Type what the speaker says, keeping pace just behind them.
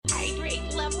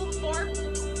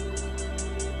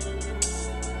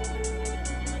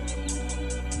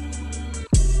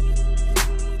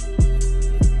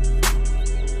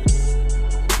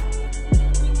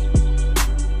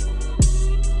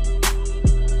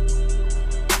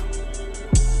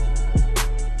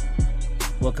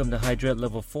Welcome to Hydra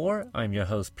Level 4. I'm your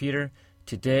host, Peter.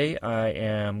 Today I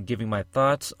am giving my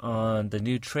thoughts on the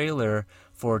new trailer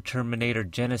for Terminator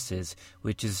Genisys,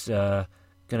 which is going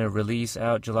to release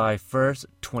out July 1st,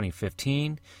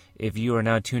 2015. If you are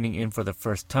now tuning in for the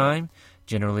first time,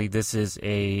 generally this is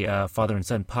a father and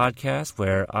son podcast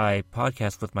where I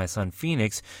podcast with my son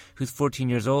Phoenix, who's 14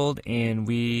 years old, and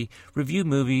we review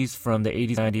movies from the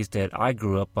 80s and 90s that I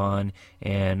grew up on,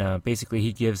 and basically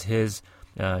he gives his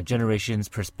generation's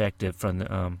perspective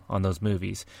from on those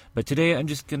movies. But today I'm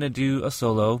just gonna do a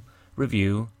solo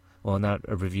review. Well, not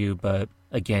a review, but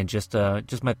again, just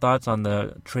my thoughts on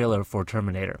the trailer for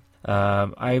Terminator.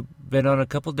 I've been on a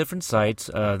couple different sites.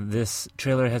 This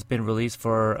trailer has been released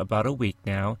for about a week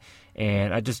now,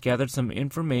 and I just gathered some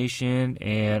information,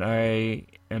 and I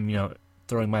am,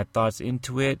 throwing my thoughts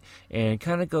into it and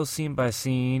kind of go scene by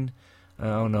scene. I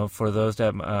don't know, for those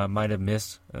that might have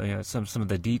missed some of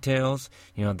the details,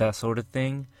 that sort of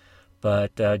thing.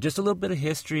 But just a little bit of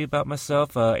history about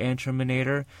myself and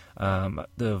Terminator.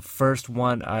 The first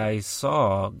one I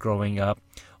saw growing up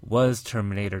was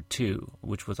Terminator 2,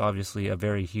 which was obviously a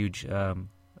very huge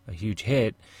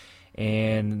hit.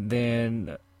 And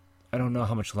then, I don't know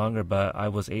how much longer, but I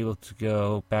was able to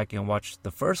go back and watch the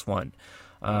first one.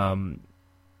 I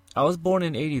was born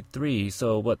in 83,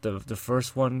 so the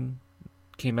first one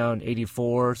came out in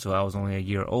 84, so I was only a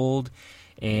year old.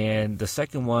 And the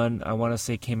second one, I want to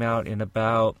say, came out in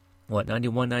about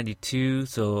 91, 92,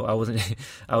 so I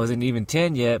wasn't even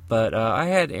 10 yet, but I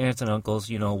had aunts and uncles,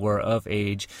 were of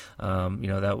age,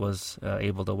 that was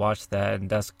able to watch that, and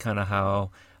that's kind of how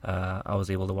I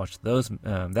was able to watch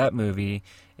that movie.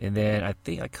 And then I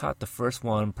think I caught the first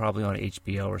one probably on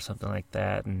HBO or something like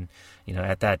that, and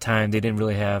at that time they didn't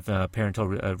really have parental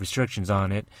restrictions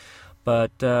on it.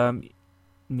 But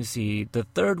let me see, the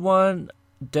third one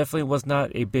definitely was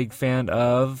not a big fan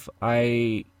of.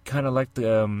 I kind of liked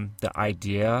the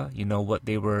idea, what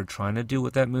they were trying to do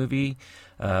with that movie,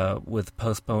 with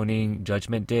postponing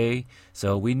Judgment Day.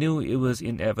 So we knew it was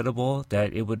inevitable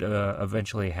that it would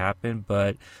eventually happen,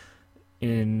 but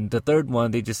in the third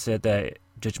one, they just said that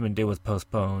Judgment Day was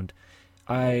postponed.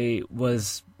 I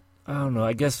don't know,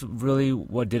 I guess really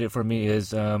what did it for me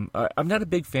is, I'm not a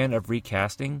big fan of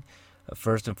recasting,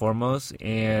 first and foremost,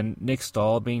 and Nick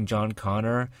Stahl being John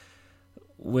Connor,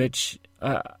 which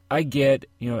I get,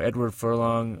 Edward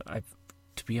Furlong,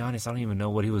 to be honest, I don't even know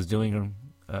what he was doing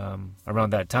around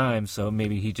that time, so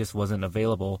maybe he just wasn't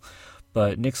available.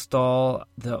 But Nick Stahl,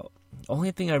 the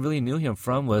only thing I really knew him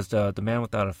from was The Man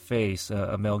Without a Face,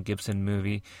 a Mel Gibson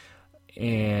movie,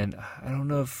 and I don't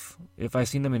know if I've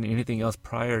seen him in anything else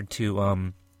prior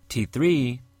to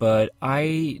T3, but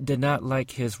I did not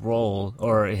like his role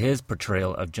or his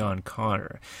portrayal of John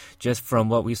Connor. Just from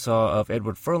what we saw of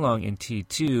Edward Furlong in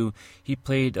T2, he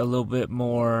played a little bit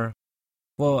more,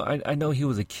 well, I know he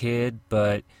was a kid,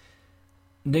 but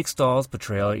Nick Stahl's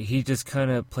portrayal, he just kind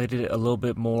of played it a little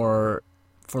bit more,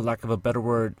 for lack of a better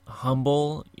word,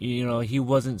 humble. He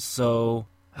wasn't so,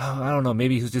 I don't know,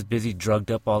 maybe he was just busy drugged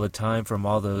up all the time from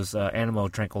all those animal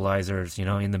tranquilizers,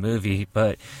 in the movie,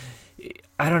 but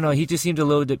I don't know. He just seemed a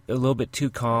little bit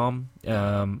too calm,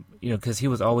 because he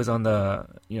was always on the,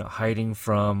 hiding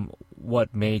from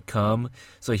what may come.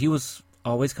 So he was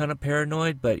always kind of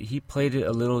paranoid, but he played it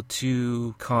a little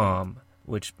too calm,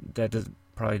 which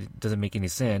probably doesn't make any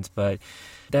sense. But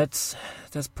that's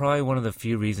probably one of the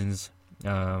few reasons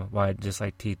why I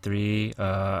dislike T3.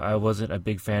 I wasn't a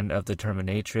big fan of the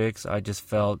Terminatrix. I just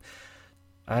felt,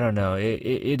 I don't know,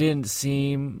 it didn't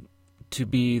seem to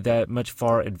be that much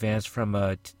far advanced from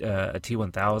a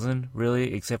T-1000,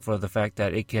 really, except for the fact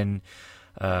that it can,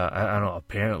 I don't know,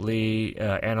 apparently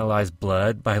analyze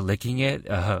blood by licking it,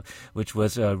 which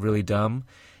was really dumb.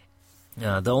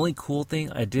 The only cool thing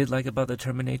I did like about the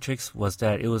Terminatrix was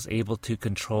that it was able to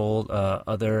control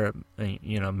other,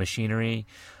 machinery,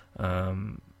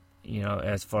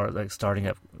 as far as like starting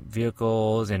up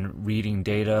vehicles and reading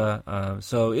data.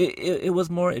 So it was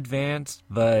more advanced,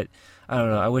 but I don't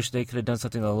know. I wish they could have done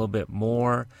something a little bit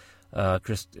more.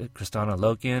 Kristanna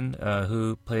Loken,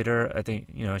 who played her, I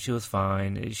think, she was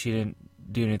fine. She didn't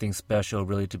do anything special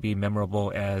really to be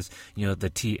memorable as, the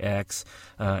TX,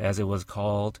 as it was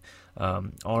called.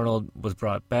 Arnold was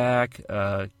brought back.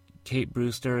 Kate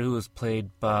Brewster, who was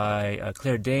played by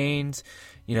Claire Danes.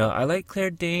 I like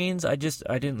Claire Danes. I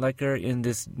didn't like her in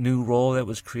this new role that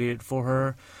was created for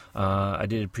her. I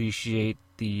did appreciate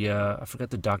I forgot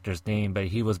the doctor's name, but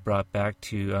he was brought back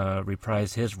to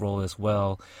reprise his role as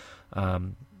well.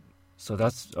 So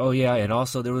that's, oh yeah, and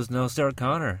also there was no Sarah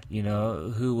Connor,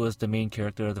 who was the main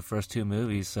character of the first two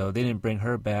movies, so they didn't bring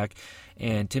her back.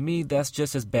 And to me, that's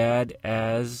just as bad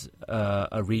as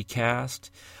a recast.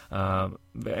 Recasts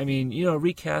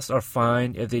are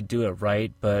fine if they do it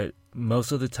right, but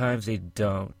most of the times they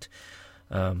don't.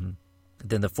 Then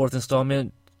the fourth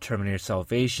installment, Terminator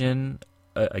Salvation,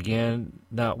 again,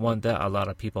 not one that a lot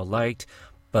of people liked,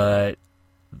 but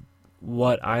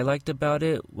what I liked about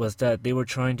it was that they were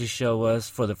trying to show us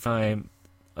for the time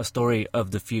a story of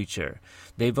the future.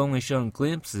 They've only shown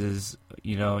glimpses,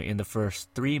 in the first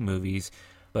three movies,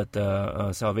 but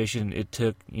the Salvation, it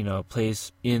took,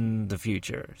 place in the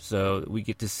future. So we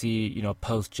get to see,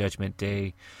 post-Judgment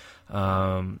Day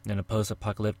in a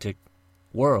post-apocalyptic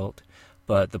world.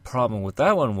 But the problem with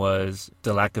that one was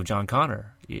the lack of John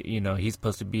Connor. He's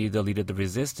supposed to be the leader of the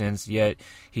resistance, yet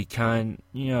he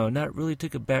not really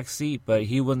took a back seat, but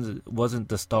he wasn't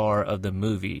the star of the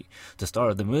movie. The star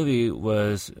of the movie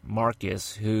was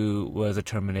Marcus, who was a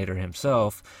Terminator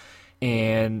himself,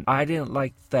 and I didn't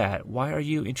like that. Why are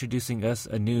you introducing us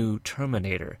a new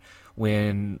Terminator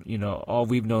when, all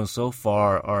we've known so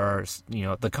far are,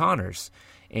 the Connors,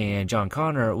 and John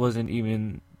Connor wasn't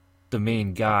even the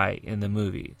main guy in the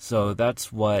movie. So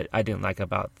that's what I didn't like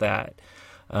about that.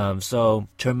 So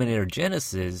Terminator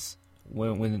Genisys,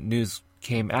 when news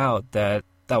came out that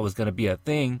was going to be a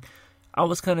thing, I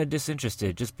was kind of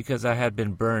disinterested just because I had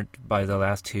been burnt by the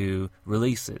last two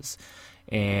releases.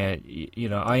 And,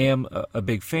 I am a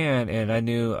big fan, and I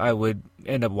knew I would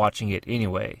end up watching it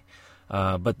anyway.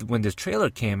 But when this trailer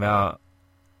came out,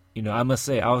 I must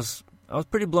say I was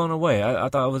pretty blown away. I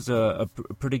thought it was a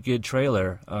pretty good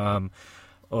trailer.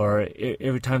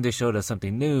 Every time they showed us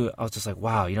something new, I was just like,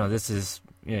 wow, this is,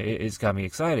 it's got me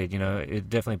excited. It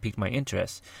definitely piqued my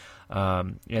interest.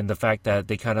 And the fact that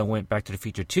they kind of went Back to the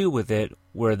Future 2 with it,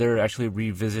 where they're actually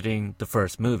revisiting the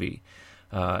first movie.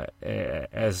 At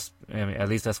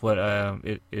least that's what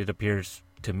it appears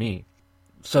to me.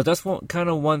 So that's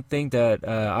one thing that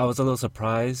I was a little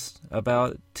surprised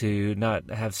about to not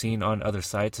have seen on other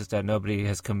sites, is that nobody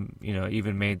has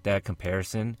even made that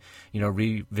comparison,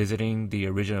 revisiting the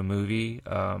original movie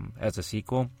as a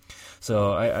sequel.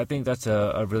 So I think that's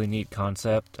a really neat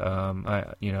concept.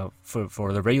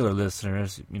 For the regular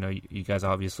listeners, you guys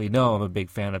obviously know I'm a big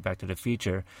fan of Back to the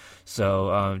Future.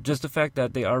 So just the fact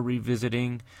that they are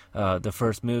revisiting the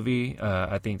first movie,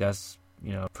 I think that's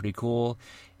pretty cool.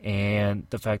 And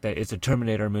the fact that it's a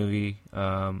Terminator movie,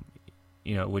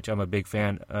 which I'm a big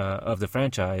fan of the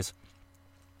franchise,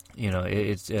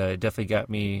 it's definitely got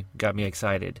me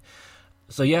excited.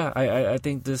 So yeah, I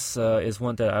think this is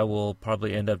one that I will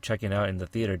probably end up checking out in the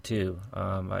theater too.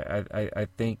 I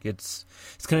think it's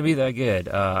gonna be that good.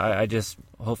 I just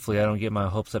hopefully I don't get my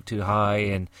hopes up too high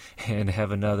and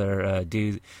have another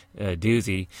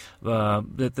doozy.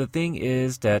 The thing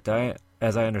is that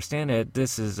as I understand it,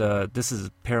 this is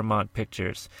Paramount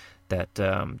Pictures that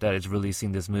is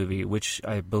releasing this movie, which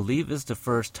I believe is the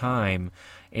first time.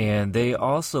 And they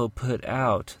also put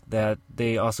out that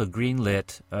they also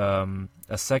greenlit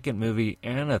a second movie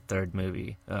and a third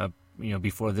movie,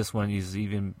 before this one is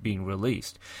even being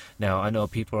released. Now, I know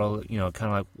people are,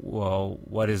 kind of like, well,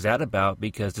 what is that about?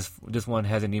 Because this one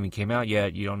hasn't even came out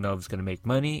yet. You don't know if it's going to make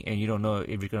money, and you don't know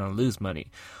if you're going to lose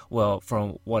money. Well,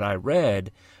 from what I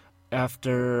read,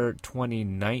 after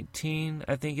 2019,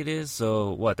 I think it is.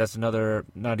 So that's another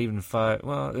not even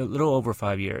a little over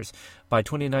 5 years. By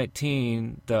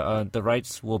 2019, the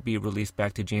rights will be released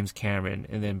back to James Cameron,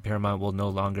 and then Paramount will no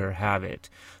longer have it.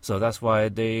 So that's why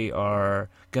they are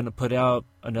going to put out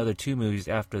another 2 movies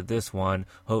after this one,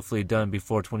 hopefully done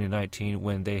before 2019,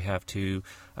 when they have to,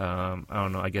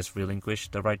 relinquish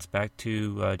the rights back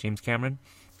to James Cameron.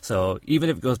 So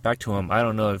even if it goes back to him, I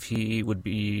don't know if he would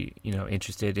be,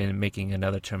 interested in making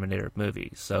another Terminator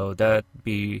movie. So that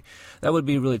would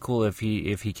be really cool if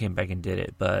he came back and did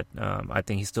it. But I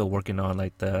think he's still working on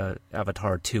like the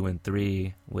Avatar 2 and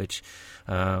 3, which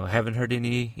I haven't heard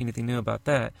anything new about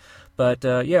that. But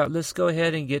let's go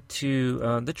ahead and get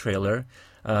to the trailer.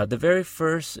 The very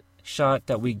first shot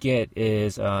that we get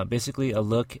is basically a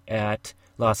look at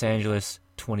Los Angeles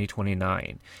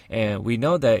 2029, and we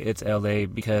know that it's LA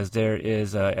because there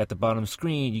is at the bottom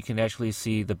screen you can actually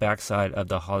see the backside of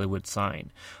the Hollywood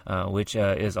sign, which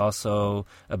is also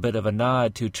a bit of a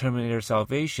nod to Terminator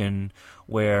Salvation,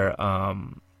 where I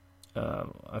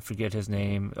forget his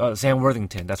name, Sam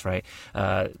Worthington, that's right.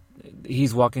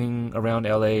 He's walking around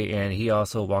LA, and he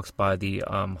also walks by the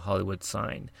Hollywood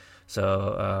sign.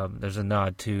 So there's a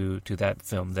nod to that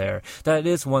film there. That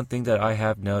is one thing that I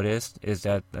have noticed, is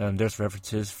that there's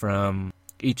references from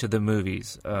each of the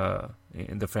movies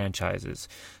in the franchises.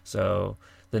 So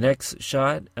the next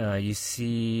shot, you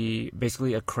see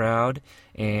basically a crowd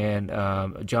and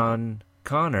John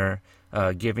Connor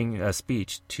giving a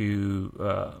speech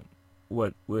to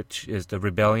which is the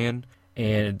rebellion.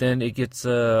 And then it gets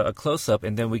a close-up,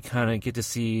 and then we kind of get to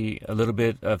see a little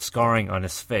bit of scarring on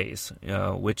his face,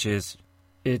 which is,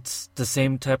 it's the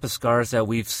same type of scars that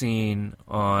we've seen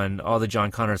on all the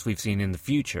John Connors we've seen in the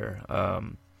future,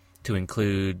 to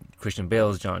include Christian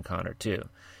Bale's John Connor, too.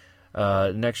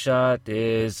 Next shot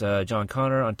is John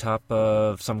Connor on top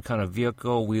of some kind of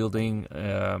vehicle wielding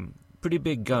pretty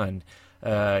big gun.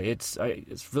 It's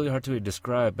really hard to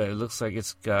describe, but it looks like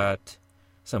it's got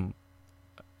some...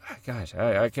 Gosh,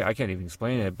 I can't even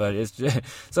explain it, but it's just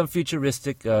some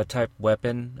futuristic type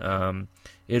weapon.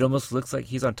 It almost looks like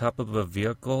he's on top of a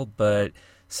vehicle, but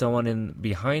someone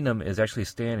behind him is actually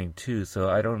standing too. So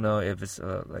I don't know if it's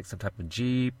like some type of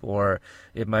Jeep, or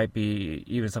it might be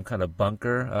even some kind of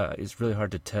bunker. It's really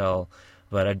hard to tell,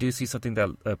 but I do see something that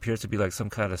appears to be like some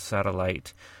kind of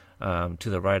satellite to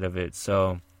the right of it.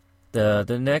 So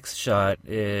the next shot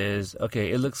is,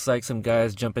 okay, it looks like some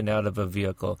guys jumping out of a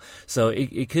vehicle. So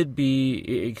it could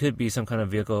be some kind of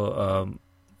vehicle,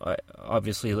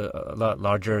 obviously a lot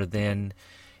larger than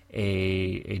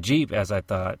a Jeep, as I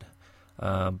thought.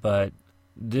 But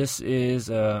this is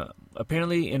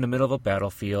apparently in the middle of a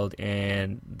battlefield,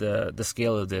 and the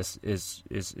scale of this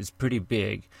is pretty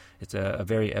big. It's a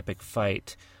very epic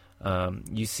fight.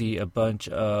 You see a bunch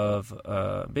of,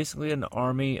 basically an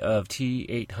army of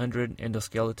T-800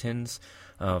 endoskeletons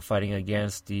fighting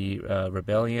against the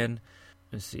rebellion.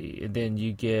 Let's see, and then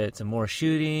you get some more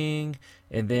shooting,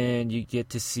 and then you get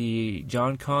to see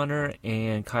John Connor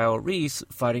and Kyle Reese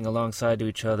fighting alongside to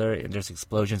each other, and there's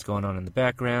explosions going on in the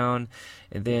background.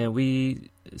 And then we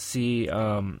see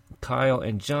Kyle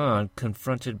and John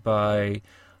confronted by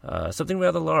something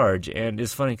rather large, and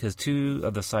it's funny because two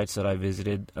of the sites that I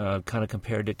visited kind of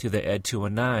compared it to the Ed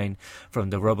 219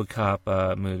 from the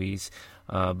RoboCop movies.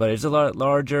 But it's a lot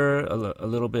larger, a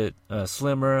little bit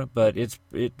slimmer, but it's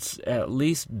at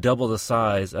least double the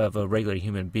size of a regular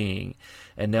human being.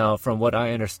 And now, from what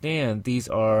I understand, these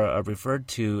are referred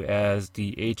to as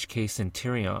the HK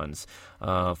Centurions,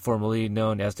 formerly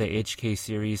known as the HK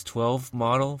Series 12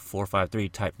 model 453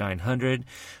 Type 900,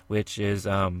 which is,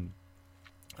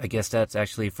 I guess that's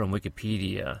actually from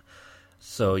Wikipedia.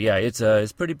 So yeah,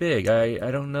 it's pretty big. I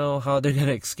don't know how they're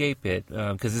gonna escape it,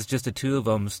 because it's just the two of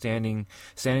them standing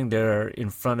there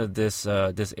in front of this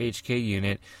HK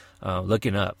unit,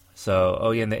 looking up.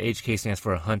 So and the HK stands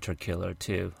for a hunter killer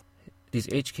too. These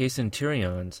HK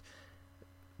Centurions,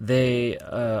 they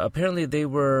apparently they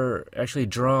were actually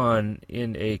drawn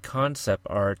in a concept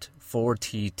art for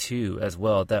T2 as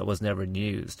well that was never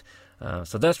used.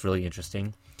 So that's really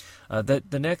interesting.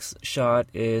 The next shot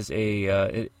is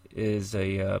a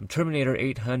Terminator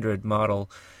 800 model,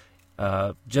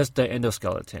 just the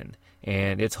endoskeleton,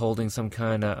 and it's holding some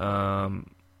kind of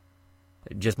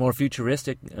just more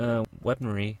futuristic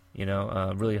weaponry.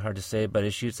 Really hard to say, but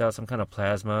it shoots out some kind of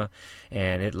plasma,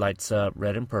 and it lights up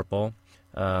red and purple.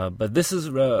 But this is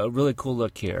a really cool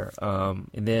look here. And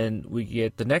then we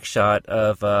get the next shot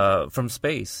of from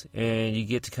space, and you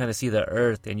get to kind of see the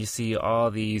Earth, and you see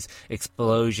all these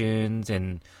explosions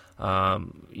and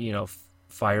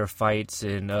firefights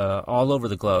and all over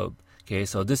the globe. Okay,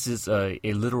 so this is a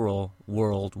literal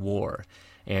world war.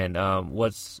 And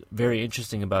what's very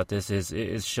interesting about this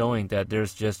is showing that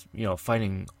there's just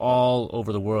fighting all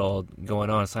over the world going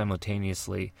on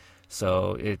simultaneously.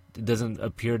 So it doesn't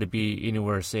appear to be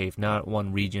anywhere safe, not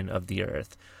one region of the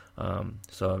Earth.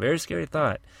 So a very scary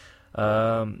thought.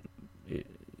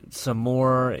 Some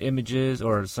more images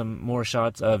or some more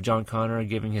shots of John Connor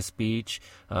giving his speech.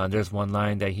 There's one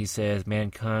line that he says,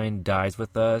 "Mankind dies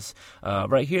with us."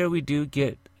 Right here we do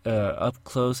get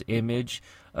up-close image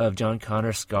of John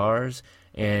Connor's scars,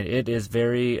 and it is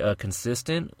very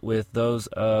consistent with those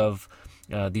of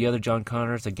the other John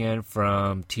Connors, again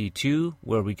from T2,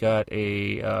 where we got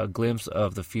a glimpse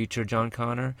of the future John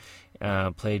Connor,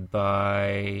 played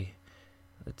by,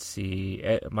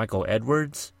 Michael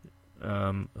Edwards,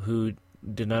 who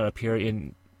did not appear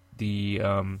in the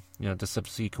the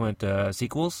subsequent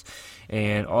sequels,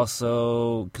 and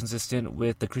also consistent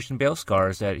with the Christian Bale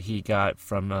scars that he got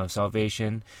from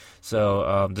Salvation.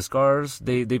 So the scars,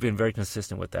 they've been very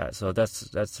consistent with that. So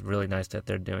that's really nice that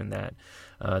they're doing that.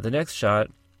 The next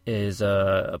shot is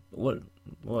what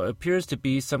appears to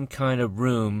be some kind of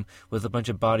room with a bunch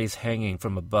of bodies hanging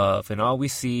from above, and all we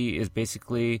see is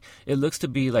basically, it looks to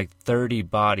be like 30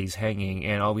 bodies hanging,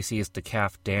 and all we see is the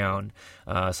calf down.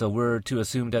 So we're to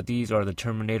assume that these are the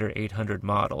Terminator 800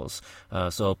 models.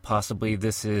 So possibly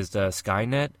this is the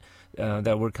Skynet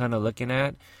that we're kind of looking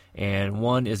at. And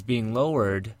one is being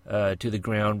lowered to the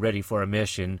ground, ready for a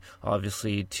mission,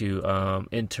 obviously to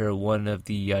enter one of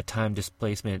the time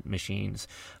displacement machines,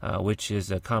 which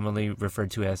is commonly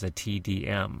referred to as a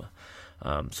TDM.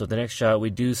 So the next shot we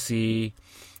do see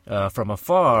from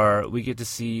afar, we get to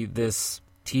see this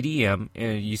TDM,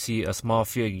 and you see a small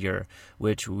figure,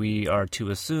 which we are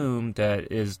to assume that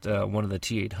is one of the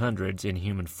T-800s in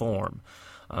human form.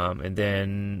 And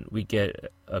then we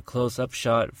get a close-up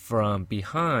shot from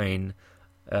behind,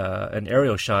 an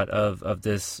aerial shot of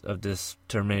this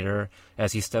Terminator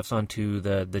as he steps onto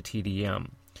the TDM.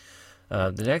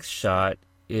 The next shot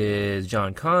is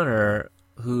John Connor,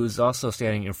 who's also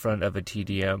standing in front of a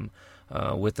TDM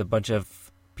with a bunch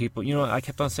of people. I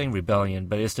kept on saying rebellion,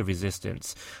 but it's the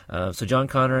resistance. So John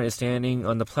Connor is standing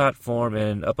on the platform,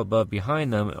 and up above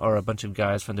behind them are a bunch of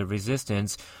guys from the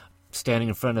resistance standing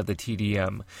in front of the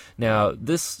TDM. Now,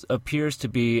 this appears to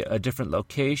be a different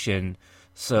location,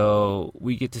 so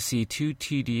we get to see 2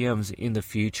 TDMs in the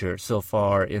future so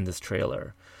far in this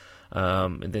trailer.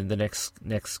 And then the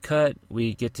next cut,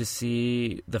 we get to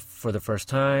see, for the first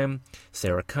time,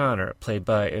 Sarah Connor, played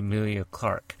by Emilia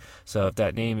Clarke. So if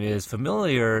that name is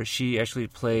familiar, she actually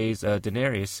plays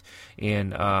Daenerys in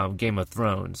Game of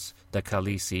Thrones, the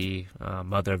Khaleesi,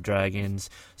 Mother of Dragons.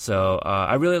 So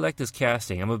I really like this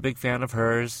casting. I'm a big fan of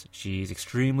hers. She's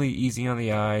extremely easy on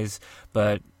the eyes,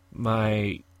 but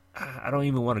I don't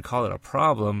even want to call it a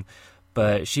problem,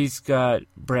 but she's got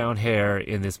brown hair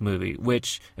in this movie,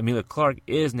 which Emilia Clarke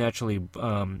is naturally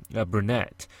a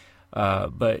brunette.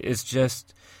 But it's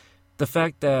just the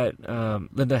fact that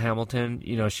Linda Hamilton,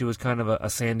 she was kind of a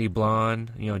sandy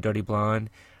blonde, dirty blonde.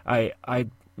 I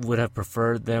would have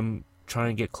preferred them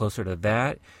trying to get closer to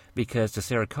that, because the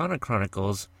Sarah Connor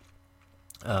Chronicles,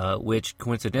 which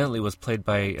coincidentally was played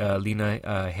by Lena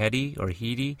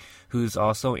Headey, who's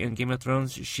also in Game of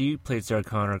Thrones. She played Sarah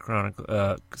Connor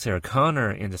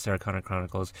in the Sarah Connor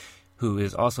Chronicles, who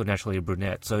is also naturally a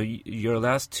brunette. So your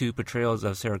last 2 portrayals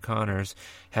of Sarah Connors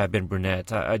have been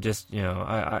brunettes. I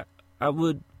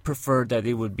would prefer that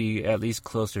it would be at least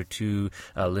closer to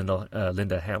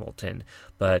Linda Hamilton.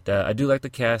 But I do like the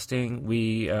casting.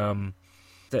 The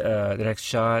next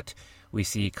shot, we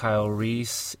see Kyle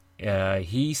Reese.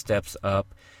 He steps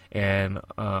up and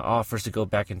offers to go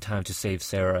back in time to save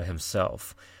Sarah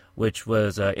himself, which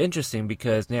was interesting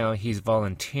because now he's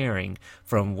volunteering.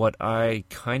 From what I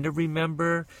kind of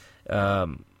remember,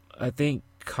 I think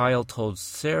Kyle told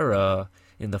Sarah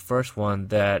in the first one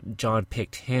that John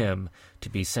picked him to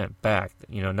be sent back,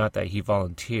 not that he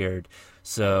volunteered.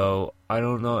 So I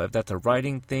don't know if that's a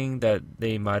writing thing that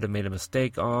they might have made a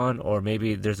mistake on, or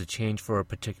maybe there's a change for a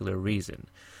particular reason.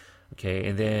 Okay,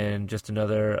 and then just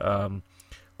another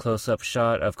close-up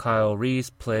shot of Kyle Reese,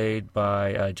 played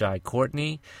by Jai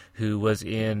Courtney, who was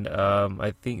in,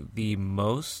 I think, the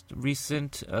most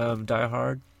recent Die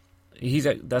Hard.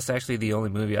 That's actually the only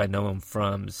movie I know him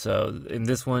from. So in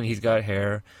this one, he's got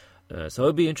hair. So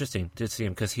it'd be interesting to see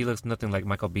him, because he looks nothing like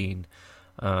Michael Biehn.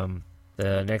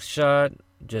 The next shot,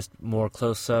 just more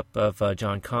close-up of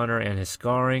John Connor and his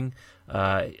scarring.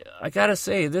 I gotta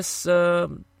say, this...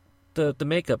 The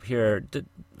makeup here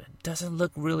doesn't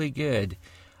look really good.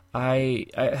 I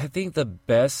think the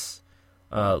best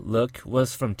look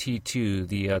was from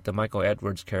T2, the Michael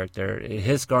Edwards character.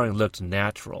 His scarring looked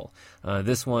natural.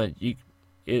 This one,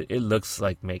 it looks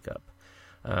like makeup.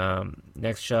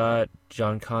 Next shot,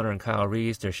 John Connor and Kyle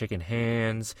Reese, they're shaking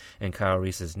hands, and Kyle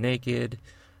Reese is naked.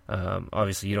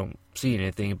 Obviously, you don't see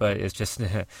anything, but it's just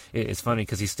it's funny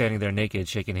because he's standing there naked,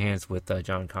 shaking hands with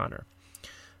John Connor.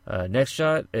 Next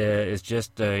shot is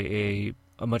just a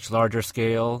much larger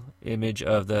scale image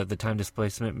of the time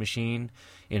displacement machine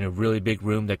in a really big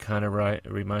room that kind of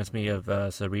reminds me of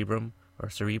Cerebrum,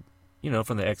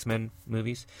 from the X-Men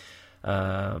movies.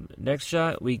 Next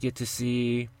shot, we get to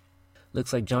see,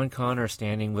 looks like John Connor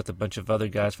standing with a bunch of other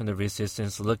guys from the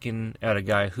Resistance, looking at a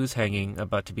guy who's hanging,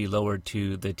 about to be lowered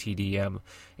to the TDM,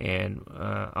 and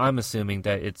I'm assuming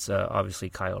that it's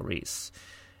obviously Kyle Reese.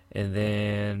 And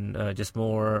then just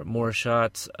more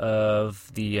shots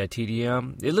of the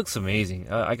TDM. It looks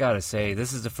amazing. I gotta say,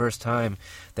 this is the first time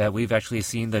that we've actually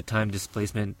seen the time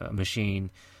displacement machine.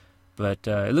 But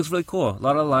it looks really cool. A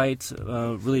lot of lights,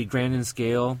 really grand in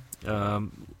scale.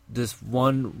 This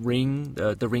one ring,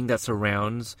 the ring that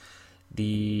surrounds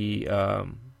the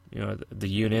the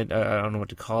unit. I don't know what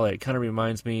to call it. It kind of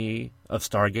reminds me of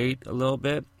Stargate a little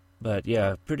bit. But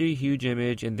yeah, pretty huge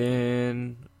image. And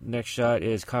then next shot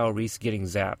is Kyle Reese getting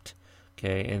zapped.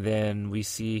 Okay, and then we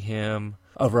see him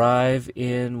arrive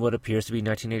in what appears to be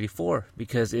 1984,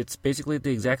 because it's basically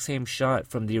the exact same shot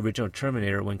from the original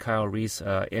Terminator when Kyle Reese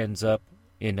ends up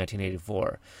in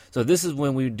 1984. So this is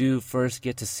when we do first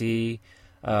get to see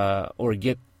or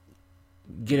get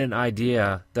an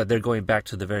idea that they're going back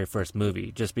to the very first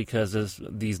movie, just because there's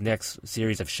these next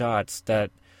series of shots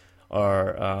that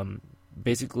are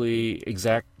basically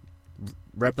exact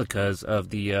replicas of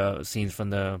the scenes from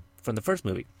the first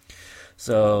movie.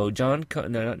 So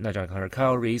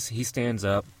Kyle Reese, he stands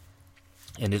up,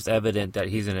 and it's evident that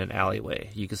he's in an alleyway.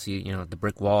 You can see, the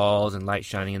brick walls and light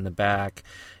shining in the back,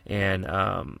 and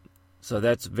so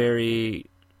that's very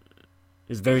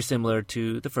similar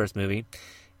to the first movie.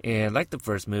 And like the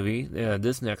first movie,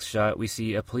 this next shot, we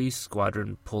see a police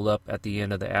squadron pull up at the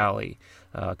end of the alley.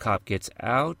 Cop gets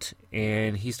out,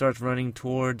 and he starts running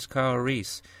towards Kyle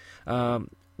Reese,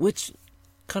 which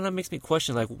kind of makes me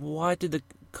question, like, why did the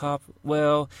cop...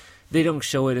 Well, they don't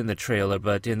show it in the trailer,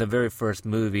 but in the very first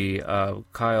movie,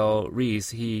 Kyle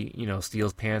Reese, he,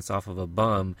 steals pants off of a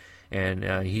bum,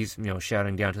 and he's,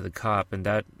 shouting down to the cop, and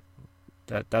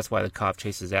that's why the cop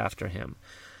chases after him.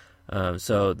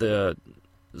 So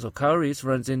Kyle Reese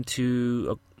runs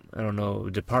into a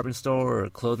department store or a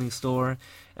clothing store,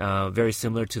 very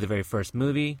similar to the very first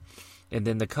movie. And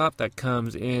then the cop that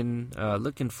comes in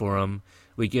looking for him,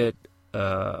 we get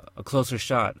a closer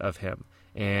shot of him.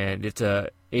 And it's a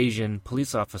Asian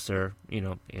police officer,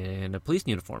 in a police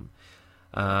uniform.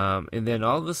 And then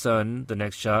all of a sudden, the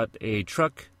next shot, a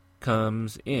truck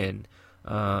comes in.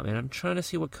 And I'm trying to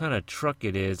see what kind of truck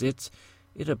it is. It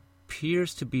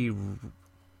appears to be...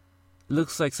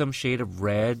 looks like some shade of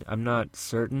red. I'm not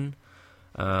certain.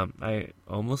 I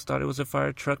almost thought it was a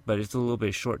fire truck, but it's a little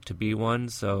bit short to be one,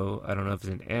 so I don't know if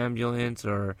it's an ambulance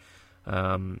or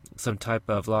some type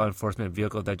of law enforcement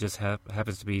vehicle that just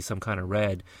happens to be some kind of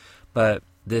red. But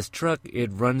this truck, it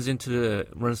runs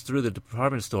through the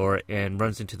department store and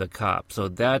runs into the cop, so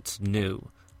that's new.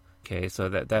 Okay, so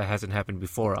that hasn't happened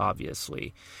before,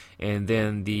 obviously. And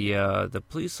then the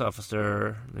police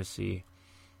officer, let's see.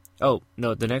 Oh,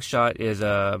 no, the next shot is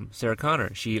Sarah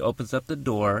Connor. She opens up the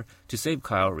door to save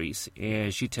Kyle Reese,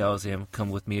 and she tells him, "Come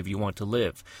with me if you want to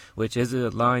live," which is a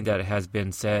line that has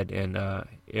been said in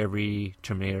every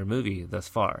Terminator movie thus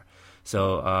far.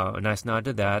 So a nice nod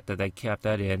to that they kept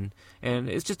that in, and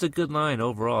it's just a good line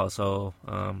overall. So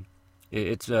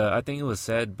it's I think it was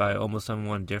said by almost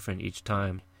someone different each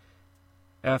time.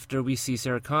 After we see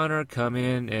Sarah Connor come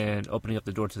in and opening up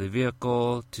the door to the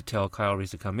vehicle to tell Kyle Reese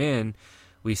to come in,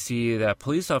 we see that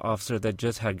police officer that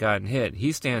just had gotten hit.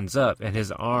 He stands up, and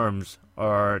his arms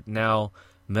are now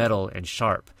metal and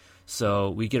sharp.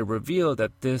 So we get a reveal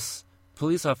that this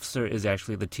police officer is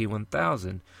actually the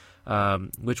T-1000,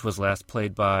 which was last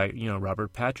played by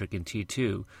Robert Patrick in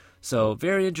T2. So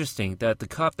very interesting that the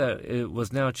cop that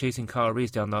was now chasing Kyle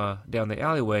Reese down the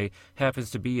alleyway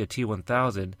happens to be a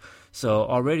T-1000. So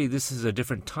already this is a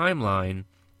different timeline.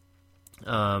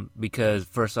 Because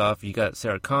first off, you got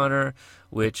Sarah Connor,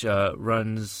 which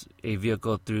runs a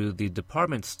vehicle through the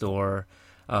department store,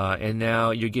 and now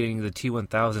you're getting the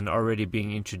T-1000 already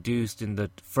being introduced in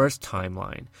the first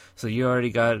timeline. So you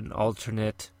already got an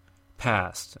alternate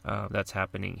past that's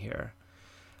happening here.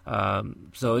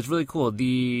 So it's really cool.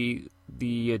 The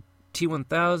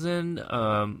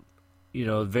T-1000,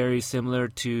 very similar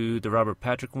to the Robert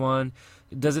Patrick one.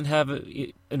 It doesn't have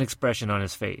an expression on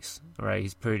his face, right?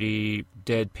 He's pretty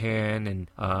deadpan,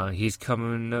 and he's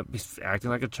coming up, he's acting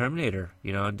like a Terminator.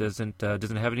 Doesn't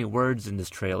have any words in this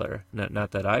trailer,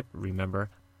 not that I remember.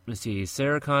 Let's see,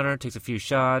 Sarah Connor takes a few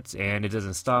shots, and it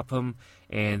doesn't stop him,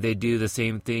 and they do the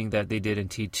same thing that they did in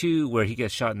T2, where he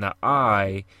gets shot in the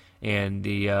eye, and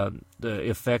the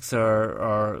effects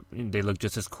are they look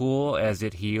just as cool as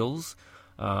it heals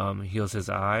his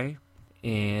eye.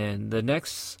 And the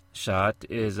next shot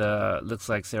is looks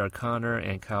like Sarah Connor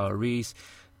and Kyle Reese.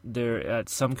 They're at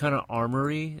some kind of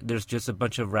armory. There's just a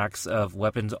bunch of racks of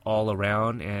weapons all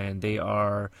around, and they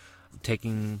are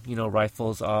taking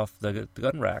rifles off the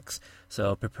gun racks,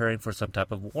 so preparing for some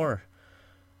type of war.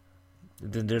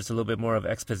 Then there's a little bit more of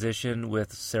exposition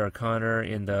with Sarah Connor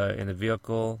in the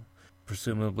vehicle,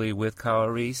 presumably with Kyle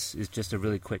Reese. It's just a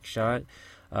really quick shot.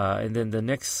 And then the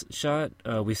next shot,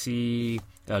 we see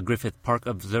Griffith Park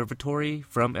Observatory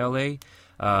from LA.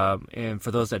 And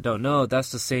for those that don't know,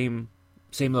 that's the same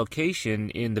location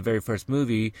in the very first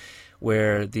movie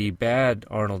where the bad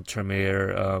Arnold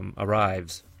Terminator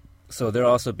arrives. So they're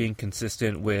also being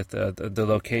consistent with the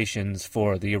locations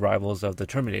for the arrivals of the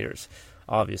Terminators,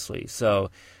 obviously.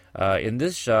 So in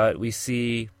this shot, we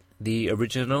see the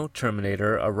original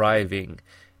Terminator arriving.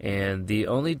 And the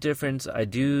only difference I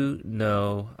do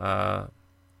know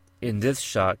in this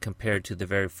shot compared to the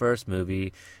very first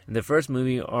movie, in the first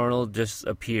movie, Arnold just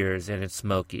appears and it's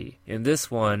smoky. In this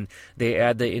one, they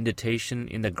add the indentation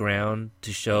in the ground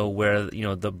to show where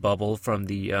the bubble from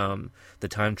the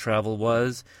time travel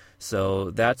was. So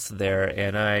that's there,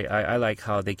 and I like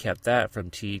how they kept that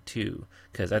from T2,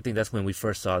 because I think that's when we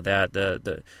first saw that.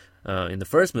 In the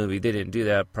first movie, they didn't do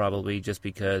that, probably just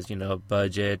because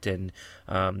budget, and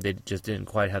they just didn't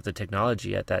quite have the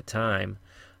technology at that time.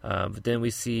 But then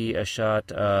we see a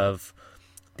shot of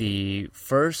the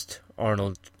first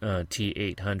Arnold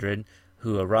T-800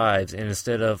 who arrives, and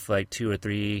instead of like 2 or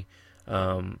 3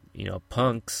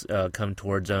 punks come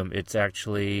towards them, it's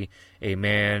actually a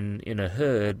man in a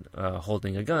hood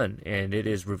holding a gun, and it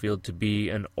is revealed to be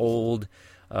an old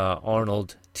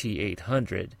Arnold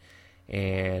T-800,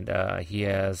 and he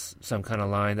has some kind of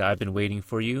line that I've been waiting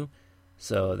for you.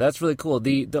 So that's really cool.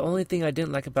 The only thing I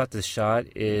didn't like about this shot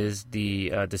is the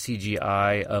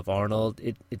CGI of Arnold.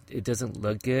 It doesn't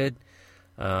look good,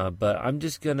 but I'm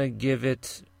just gonna give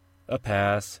it a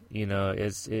pass.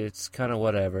 It's kind of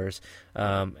whatever's.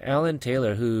 Alan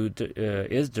Taylor, who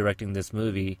is directing this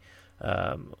movie,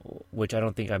 which I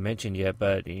don't think I mentioned yet,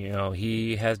 but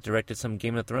he has directed some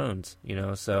Game of Thrones.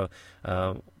 So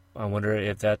I wonder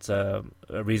if that's a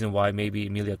reason why maybe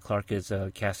Emilia Clarke is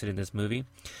casted in this movie.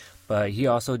 But he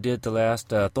also did the last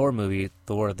Thor movie,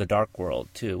 Thor: The Dark World,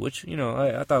 too, which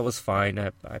I thought was fine.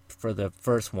 I prefer the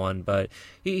first one, but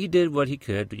he did what he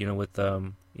could, with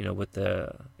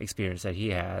the experience that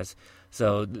he has.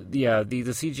 So the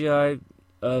CGI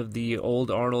of the old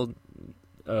Arnold,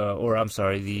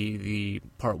 the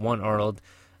Part 1 Arnold,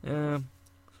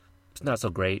 it's not so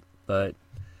great, but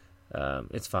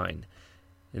it's fine.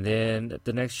 And then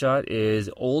the next shot is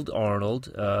old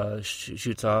Arnold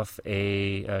shoots off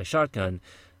a shotgun.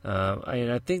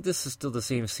 And I think this is still the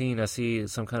same scene. I see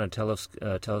some kind of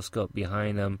telescope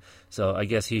behind him. So I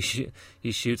guess he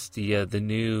shoots the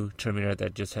new Terminator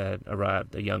that just had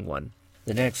arrived, the young one.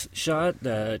 The next shot,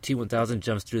 the T-1000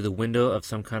 jumps through the window of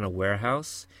some kind of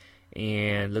warehouse,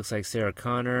 and looks like Sarah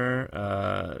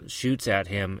Connor shoots at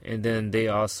him. And then they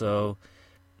also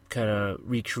kind of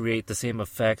recreate the same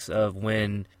effects of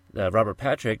when Robert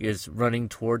Patrick is running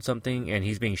towards something and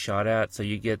he's being shot at. So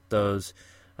you get those,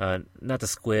 not the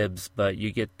squibs, but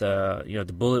you get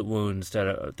the bullet wounds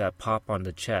that pop on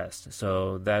the chest.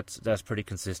 So that's pretty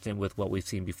consistent with what we've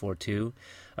seen before too.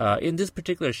 In this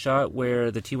particular shot where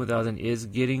the T-1000 is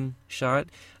getting shot,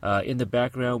 in the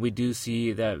background we do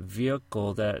see that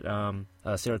vehicle that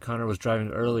Sarah Connor was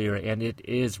driving earlier, and it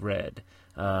is red.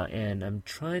 And I'm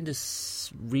trying to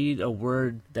read a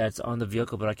word that's on the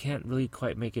vehicle, but I can't really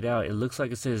quite make it out. It looks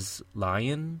like it says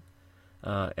lion,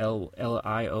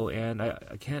 Lion.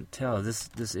 I can't tell.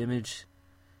 This image,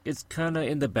 it's kind of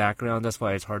in the background. That's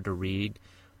why it's hard to read.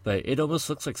 But it almost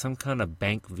looks like some kind of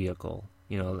bank vehicle.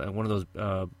 Like one of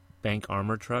those bank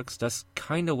armor trucks. That's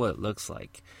kind of what it looks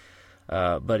like.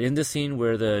 But in the scene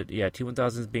where the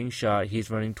T-1000 is being shot,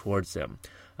 he's running towards them.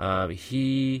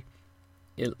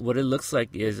 What it looks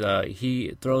like is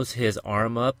he throws his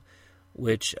arm up,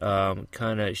 which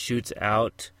kind of shoots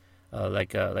out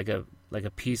like a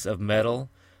piece of metal,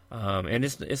 and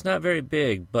it's not very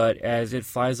big, but as it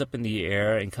flies up in the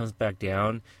air and comes back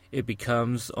down, it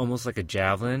becomes almost like a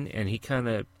javelin, and he kind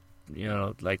of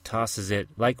tosses it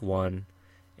like one,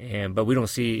 but we don't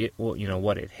see it,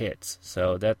 what it hits.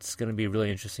 So that's going to be really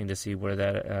interesting to see where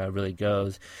that really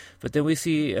goes. But then we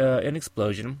see an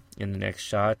explosion in the next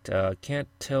shot. Can't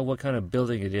tell what kind of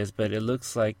building it is, but it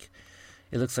looks like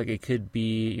it could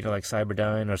be like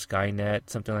Cyberdyne or Skynet,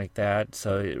 something like that.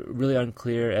 So really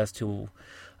unclear as to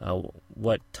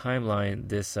what timeline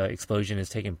this explosion is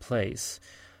taking place.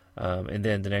 And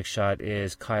then the next shot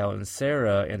is Kyle and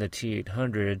Sarah and the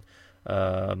T-800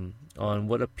 on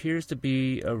what appears to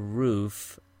be a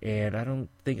roof, and I don't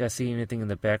think I see anything in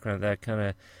the background that kind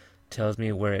of tells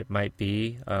me where it might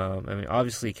be.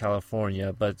 Obviously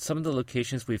California, but some of the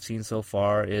locations we've seen so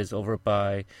far is over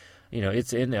by,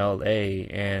 it's in LA,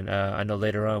 and I know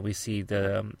later on we see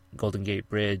the Golden Gate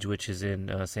Bridge, which is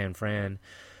in San Fran.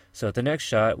 So at the next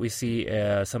shot, we see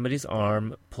somebody's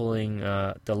arm pulling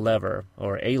the lever,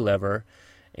 or a lever,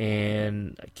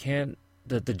 and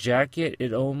the jacket,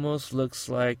 it almost looks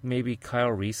like maybe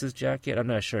Kyle Reese's jacket. I'm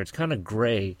not sure. It's kind of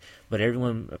gray, but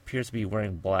everyone appears to be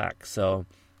wearing black, so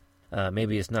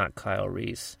maybe it's not Kyle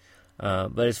Reese.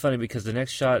 But it's funny because the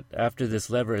next shot after this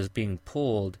lever is being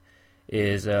pulled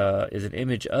is an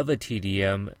image of a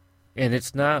TDM, and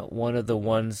it's not one of the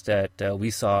ones that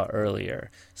we saw earlier.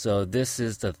 So this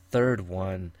is the third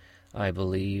one, I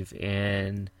believe.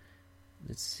 And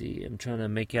let's see, I'm trying to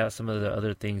make out some of the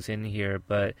other things in here,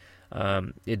 but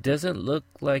it doesn't look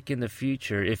like in the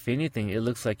future. If anything, it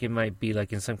looks like it might be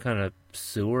like in some kind of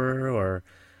sewer, or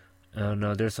I don't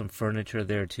know, there's some furniture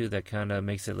there too that kind of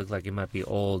makes it look like it might be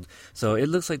old. So it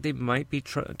looks like they might be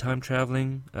time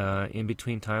traveling in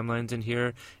between timelines in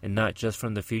here, and not just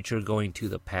from the future going to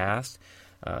the past.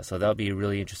 So that'll be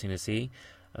really interesting to see.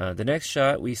 The next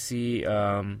shot, we see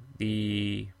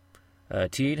the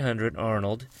T-800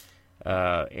 Arnold,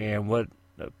 and what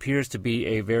appears to be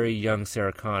a very young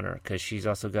Sarah Connor, because she's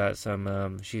also got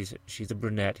some, she's a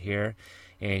brunette here,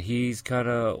 and he's kind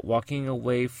of walking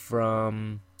away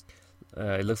from,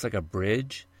 it looks like a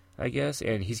bridge, I guess,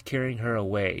 and he's carrying her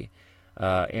away.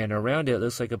 And around it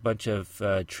looks like a bunch of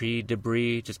tree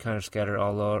debris just kind of scattered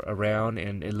all around,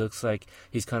 and it looks like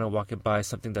he's kind of walking by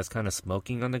something that's kind of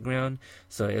smoking on the ground.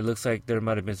 So it looks like there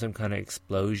might have been some kind of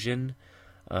explosion.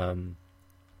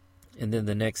 And then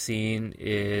the next scene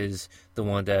is the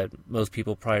one that most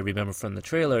people probably remember from the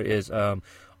trailer, is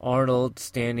Arnold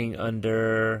standing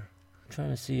under, I'm trying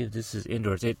to see if this is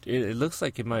indoors. It looks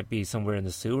like it might be somewhere in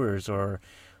the sewers or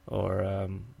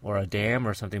a dam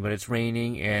or something, but it's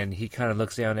raining, and he kind of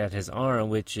looks down at his arm,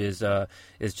 which is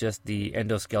just the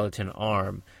endoskeleton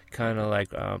arm, kind of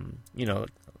like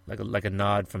like a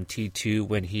nod from T2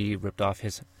 when he ripped off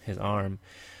his arm.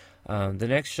 The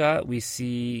next shot, we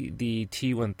see the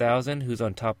T-1000, who's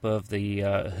on top of the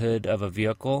hood of a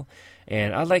vehicle,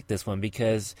 and I like this one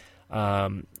because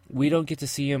we don't get to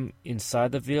see him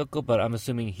inside the vehicle, but I'm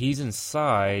assuming he's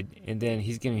inside, and then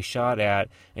he's getting shot at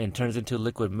and turns into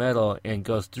liquid metal and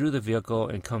goes through the vehicle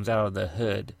and comes out of the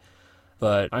hood.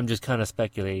 But I'm just kind of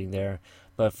speculating there.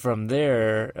 But from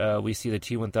there, we see the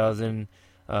T-1000.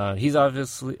 He's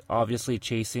obviously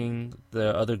chasing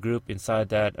the other group inside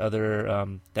that other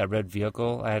that red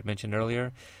vehicle I had mentioned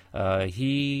earlier.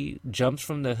 He jumps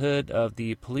from the hood of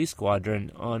the police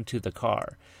squadron onto the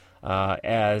car,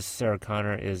 as Sarah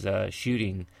Connor is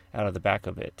shooting out of the back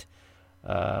of it.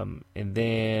 And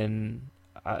then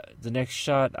the next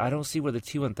shot, I don't see where the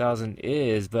T-1000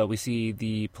 is, but we see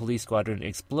the police squadron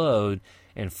explode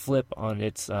and flip on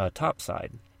its top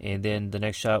side. And then the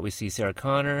next shot, we see Sarah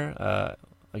Connor,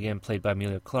 again played by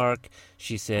Emilia Clarke.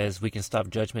 She says, "We can stop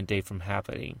Judgment Day from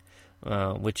happening,"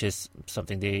 which is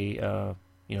something they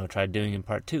tried doing in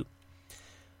part 2.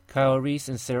 Kyle Reese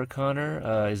and Sarah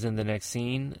Connor is in the next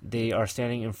scene. They are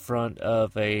standing in front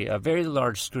of a very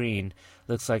large screen.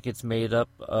 Looks like it's made up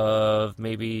of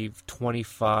maybe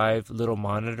 25 little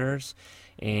monitors.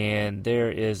 And there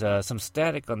is some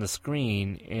static on the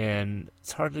screen, and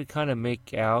it's hard to kind of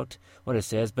make out what it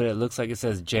says, but it looks like it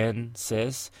says Gen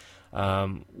Sis,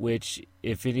 which,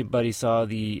 if anybody saw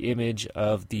the image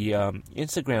of the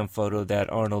Instagram photo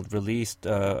that Arnold released,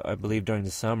 I believe during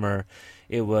the summer,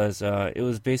 it was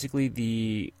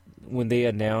basically when they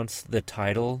announced the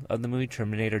title of the movie,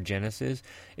 Terminator Genisys.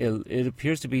 It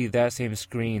appears to be that same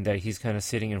screen that he's kind of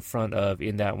sitting in front of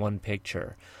in that one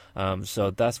picture.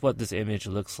 So that's what this image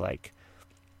looks like.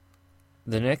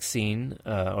 The next scene,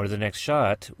 or the next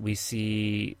shot, we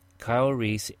see Kyle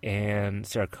Reese and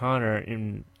Sarah Connor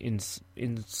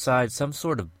inside some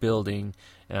sort of building.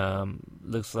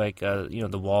 Looks like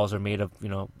the walls are made of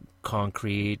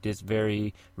concrete. It's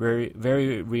very, very,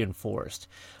 very reinforced,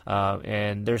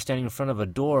 and they're standing in front of a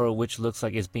door which looks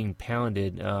like it's being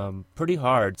pounded pretty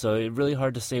hard. So it's really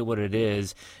hard to say what it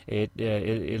is.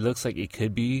 It looks like it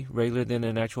could be regular than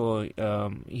an actual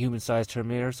human-sized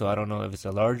Terminator. So I don't know if it's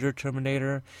a larger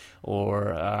Terminator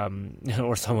or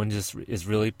someone just is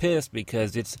really pissed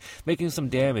because it's making some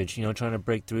damage, trying to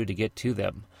break through to get to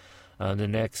them. The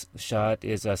next shot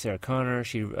is Sarah Connor.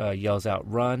 She yells out,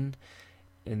 "Run!"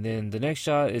 And then the next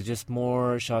shot is just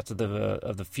more shots of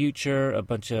the future, a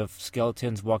bunch of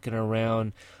skeletons walking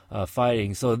around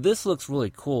fighting. So this looks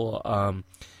really cool.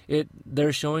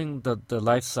 They're showing the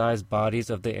life-size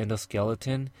bodies of the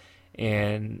endoskeleton,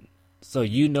 and so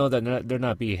that they're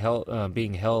not being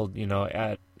held,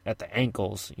 at the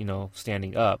ankles,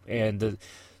 standing up. And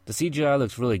the CGI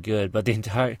looks really good, but the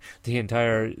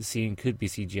entire scene could be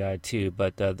CGI too.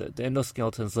 But the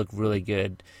endoskeletons look really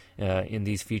good in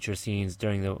these future scenes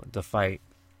during the fight.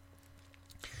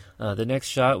 The next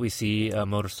shot, we see a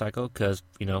motorcycle, because,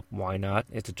 why not?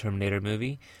 It's a Terminator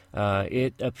movie.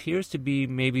 It appears to be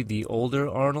maybe the older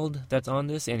Arnold that's on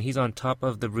this, and he's on top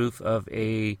of the roof of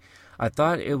I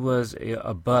thought it was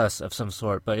a bus of some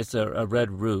sort, but it's a red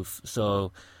roof.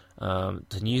 So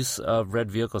The use of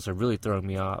red vehicles are really throwing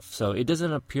me off. So it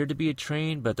doesn't appear to be a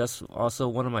train, but that's also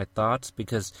one of my thoughts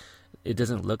because it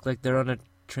doesn't look like they're on a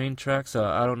train track. So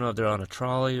I don't know if they're on a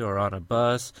trolley or on a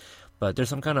bus, but there's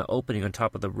some kind of opening on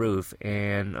top of the roof,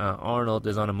 and Arnold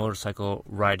is on a motorcycle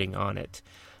riding on it.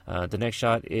 The next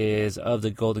shot is of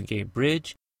the Golden Gate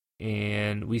Bridge,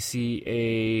 and we see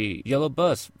a yellow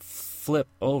bus flip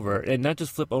over, and not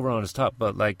just flip over on its top,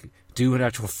 but like do an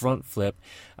actual front flip,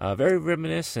 very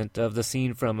reminiscent of the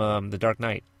scene from The Dark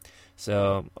Knight.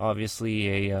 So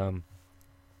obviously I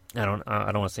don't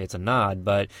want to say it's a nod,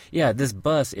 but yeah, this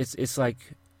bus it's like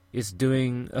it's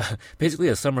doing basically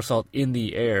a somersault in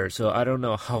the air. So I don't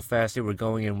know how fast they were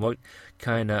going and what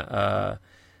kind of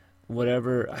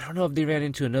whatever. I don't know if they ran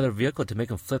into another vehicle to make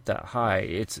them flip that high.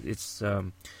 It's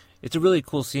a really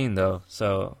cool scene though.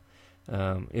 So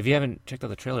if you haven't checked out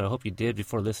the trailer, I hope you did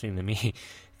before listening to me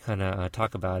kind of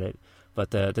talk about it.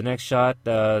 But the next shot,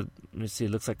 let me see,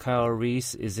 it looks like Kyle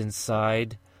Reese is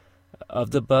inside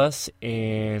of the bus,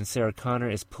 and Sarah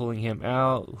Connor is pulling him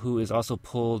out, who is also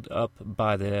pulled up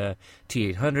by the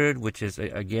T-800, which is,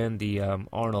 again, the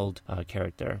Arnold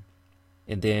character.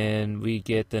 And then we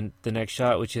get the next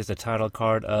shot, which is the title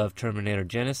card of Terminator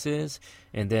Genisys.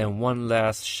 And then one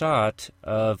last shot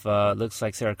of, looks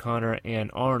like Sarah Connor and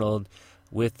Arnold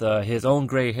with his own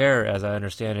gray hair, as I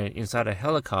understand it, inside a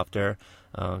helicopter,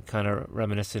 kind of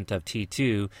reminiscent of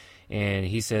T2. And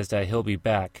he says that he'll be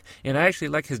back. And I actually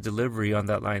like his delivery on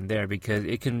that line there because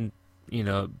it can,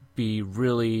 be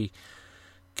really,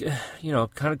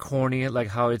 kind of corny, like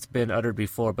how it's been uttered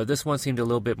before. But this one seemed a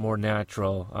little bit more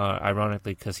natural,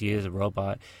 ironically, because he is a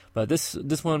robot. But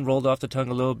this one rolled off the tongue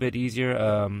a little bit easier,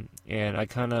 and I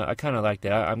kind of liked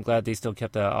it. I'm glad they still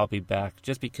kept the "I'll be back,"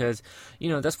 just because,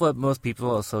 that's what most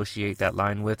people associate that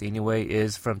line with anyway,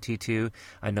 is from T2.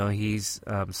 I know he's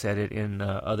said it in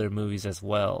other movies as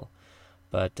well.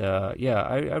 But, yeah,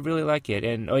 I really like it.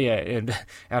 And, and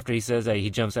after he says that, he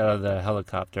jumps out of the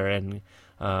helicopter and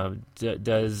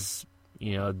does,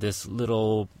 this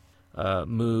little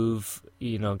move,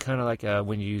 kind of like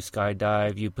when you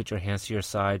skydive, you put your hands to your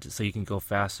side so you can go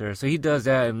faster. So he does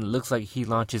that, and it looks like he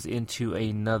launches into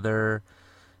another...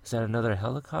 Is that another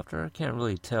helicopter? I can't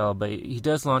really tell, but he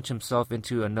does launch himself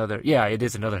into another... Yeah, it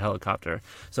is another helicopter.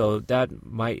 So that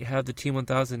might have the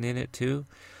T-1000 in it, too.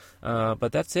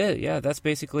 But that's it. Yeah, that's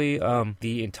basically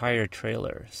the entire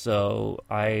trailer. So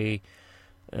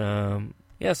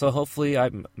so hopefully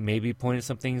I maybe pointed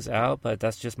some things out, but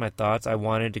that's just my thoughts. I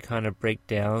wanted to kind of break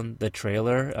down the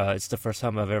trailer. It's the first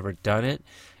time I've ever done it,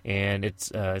 and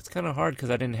it's kind of hard because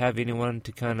I didn't have anyone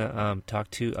to kind of talk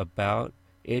to about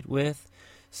it with.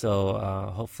 So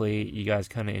hopefully you guys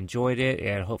kind of enjoyed it,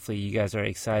 and hopefully you guys are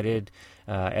excited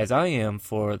as I am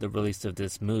for the release of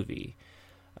this movie.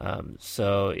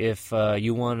 So if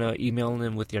you want to email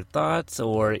them with your thoughts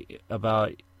or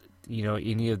about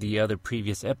any of the other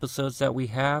previous episodes that we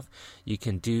have, you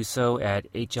can do so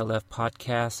at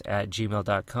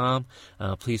hlfpodcast@gmail.com.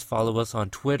 Please follow us on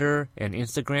Twitter and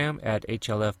Instagram at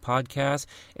hlfpodcast,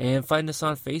 and find us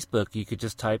on Facebook. You could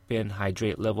just type in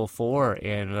Hydrate Level 4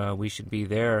 and we should be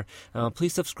there.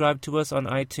 Please subscribe to us on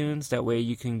iTunes. That way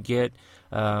you can get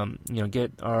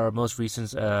our most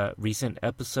recent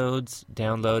episodes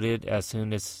downloaded as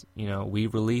soon as we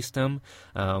release them,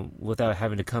 without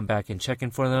having to come back and check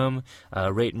in for them.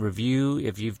 Rate and review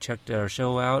if you've checked our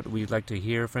show out. We'd like to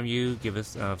hear from you. Give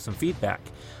us some feedback.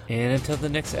 And until the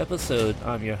next episode,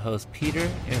 I'm your host Peter,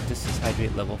 and this is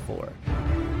Hydrate Level 4.